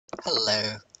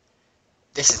Hello.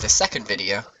 This is the second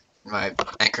video in my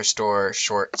Anchor Store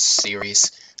Shorts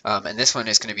series, and this one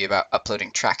is going to be about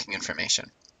uploading tracking information.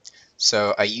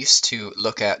 So I used to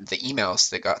look at the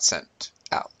emails that got sent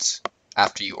out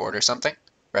after you order something,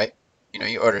 right? You know,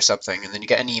 you order something and then you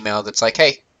get an email that's like,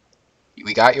 hey,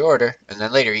 we got your order, and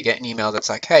then later you get an email that's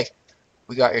like, hey,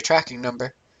 we got your tracking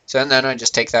number. So and then I'd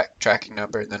just take that tracking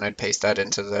number and then I'd paste that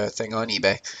into the thing on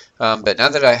eBay. But now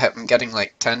that I'm getting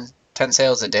like 10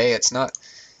 sales a day,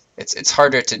 it's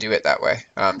harder to do it that way,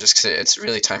 just because it's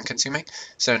really time consuming.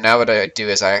 So now what I do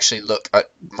is I actually look at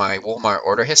my Walmart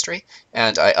order history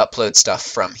and I upload stuff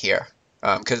from here,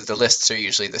 because the lists are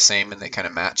usually the same and they kind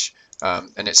of match,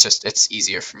 and it's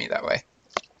easier for me that way.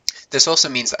 This also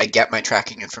means I get my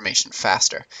tracking information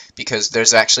faster because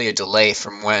there's actually a delay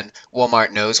from when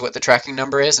Walmart knows what the tracking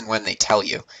number is and when they tell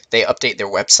you. They update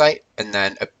their website and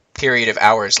then a period of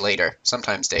hours later,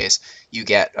 sometimes days, you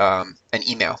get an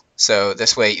email. So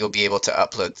this way you'll be able to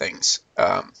upload things.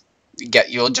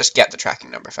 You'll just get the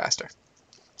tracking number faster.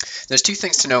 There's two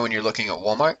things to know when you're looking at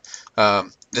Walmart.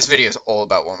 This video is all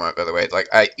about Walmart, by the way. Like,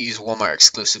 I use Walmart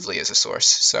exclusively as a source,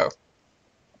 so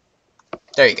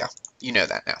there you go. You know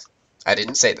that now. I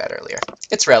didn't say that earlier.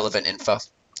 It's relevant info,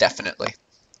 definitely.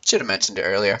 Should have mentioned it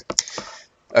earlier.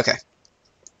 Okay.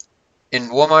 In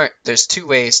Walmart, there's two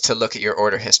ways to look at your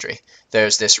order history.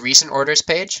 There's this recent orders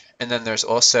page, and then there's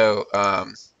also,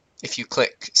 if you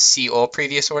click see all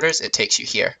previous orders, it takes you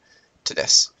here to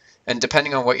this. And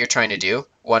depending on what you're trying to do,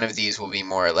 one of these will be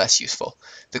more or less useful.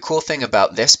 The cool thing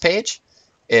about this page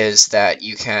is that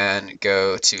you can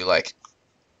go to like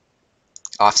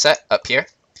offset up here,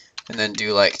 and then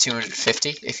do like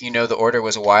 250 if you know the order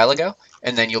was a while ago,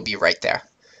 and then you'll be right there.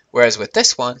 Whereas with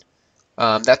this one,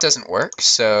 that doesn't work,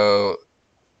 so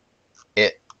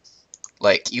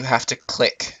you have to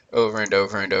click over and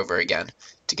over and over again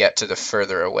to get to the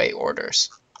further away orders.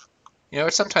 You know,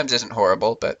 it sometimes isn't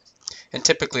horrible, and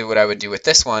typically what I would do with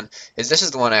this one is this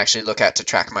is the one I actually look at to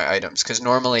track my items, because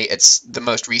normally it's the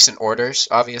most recent orders,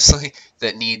 obviously,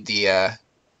 that need the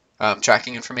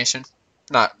tracking information.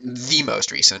 Not the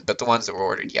most recent, but the ones that were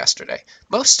ordered yesterday.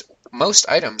 Most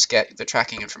items get the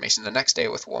tracking information the next day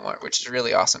with Walmart, which is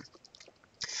really awesome.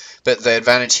 But the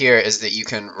advantage here is that you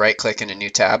can right click in a new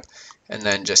tab and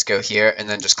then just go here and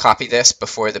then just copy this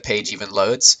before the page even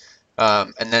loads,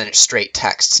 and then it's straight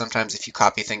text. Sometimes if you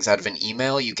copy things out of an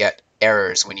email, you get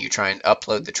errors when you try and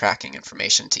upload the tracking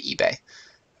information to eBay.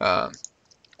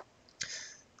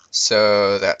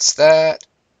 So that's that.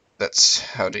 That's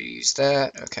how to use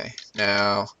that. Okay,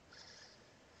 now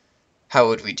how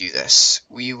would we do this?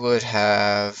 We would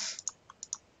have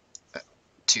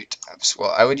two tabs.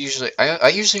 Well, I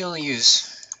usually only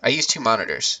use two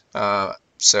monitors,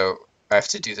 so I have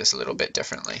to do this a little bit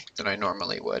differently than I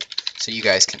normally would, so you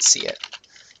guys can see it.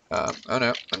 Oh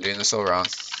no, I'm doing this all wrong.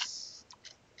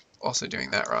 Also doing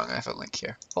that wrong. I have a link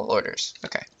here. All orders.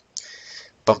 Okay.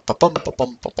 How am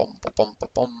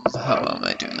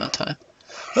I doing on time?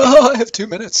 Oh, I have 2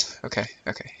 minutes. Okay,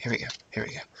 here we go.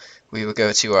 We will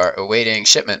go to our awaiting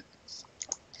shipment.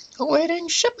 Awaiting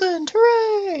shipment,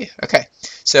 hooray! Okay,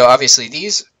 so obviously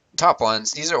these top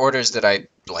ones, these are orders that I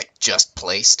just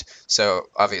placed, so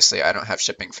obviously I don't have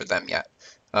shipping for them yet.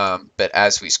 But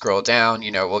as we scroll down,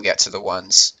 you know, we'll get to the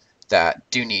ones that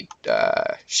do need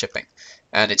shipping,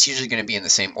 and it's usually going to be in the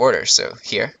same order. So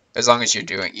here, as long as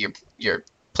you're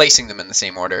placing them in the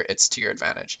same order, it's to your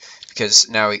advantage, because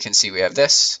now we can see we have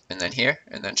this, and then here,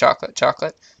 and then chocolate,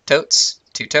 totes,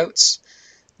 2 totes,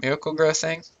 Miracle Grow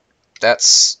thing.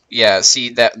 That's, yeah, see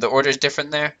that the order's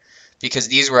different there, because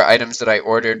these were items that I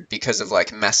ordered because of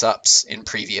like mess ups in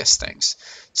previous things.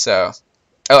 So,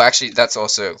 oh, actually that's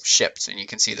also shipped, and you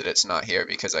can see that it's not here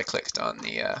because I clicked on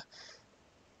the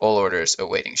all orders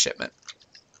awaiting shipment.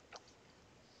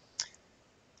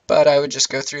 But I would just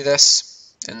go through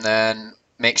this and then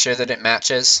make sure that it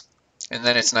matches, and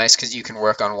then it's nice because you can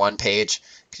work on one page,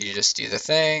 because you just do the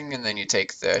thing and then you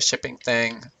take the shipping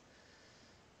thing.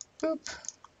 Boop.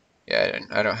 Yeah,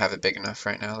 I don't have it big enough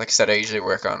right now. Like I said, I usually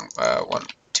work on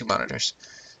 2 monitors.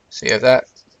 So you have that.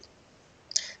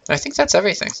 And I think that's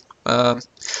everything.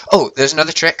 Oh, there's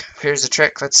another trick. Here's a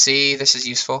trick. Let's see. This is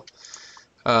useful.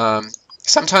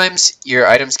 Sometimes your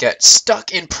items get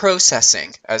stuck in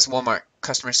processing, as Walmart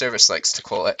customer service likes to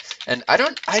call it. And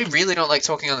I really don't like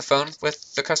talking on the phone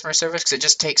with the customer service because it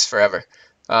just takes forever.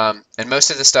 And most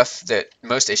of the stuff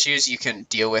most issues you can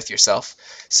deal with yourself.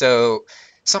 So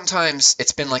sometimes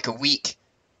it's been like a week,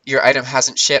 your item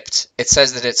hasn't shipped. It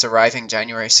says that it's arriving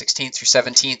January 16th through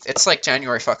 17th. It's like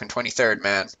January fucking 23rd,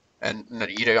 man. And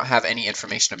you don't have any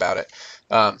information about it.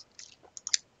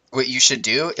 what you should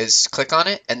do is click on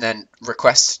it and then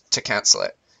request to cancel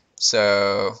it.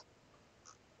 So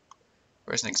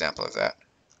where's an example of that?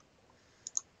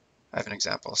 I have an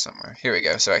example somewhere. Here we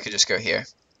go. So I could just go here.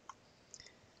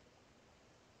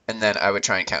 And then I would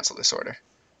try and cancel this order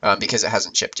because it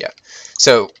hasn't shipped yet.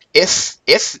 So if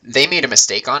they made a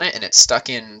mistake on it and it's stuck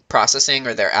in processing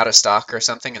or they're out of stock or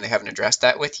something and they haven't addressed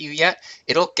that with you yet,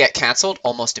 it'll get canceled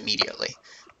almost immediately.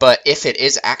 But if it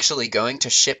is actually going to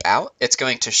ship out, it's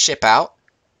going to ship out,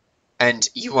 and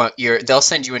they'll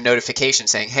send you a notification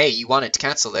saying, hey, you wanted to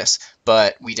cancel this,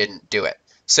 but we didn't do it.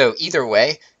 So either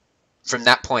way, from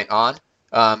that point on,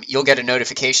 you'll get a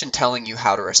notification telling you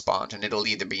how to respond, and it'll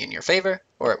either be in your favor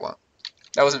or it won't.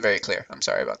 That wasn't very clear. I'm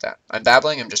sorry about that. I'm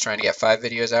babbling. I'm just trying to get 5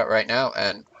 videos out right now,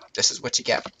 and this is what you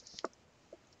get.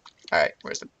 Alright,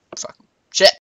 where's the fucking shit?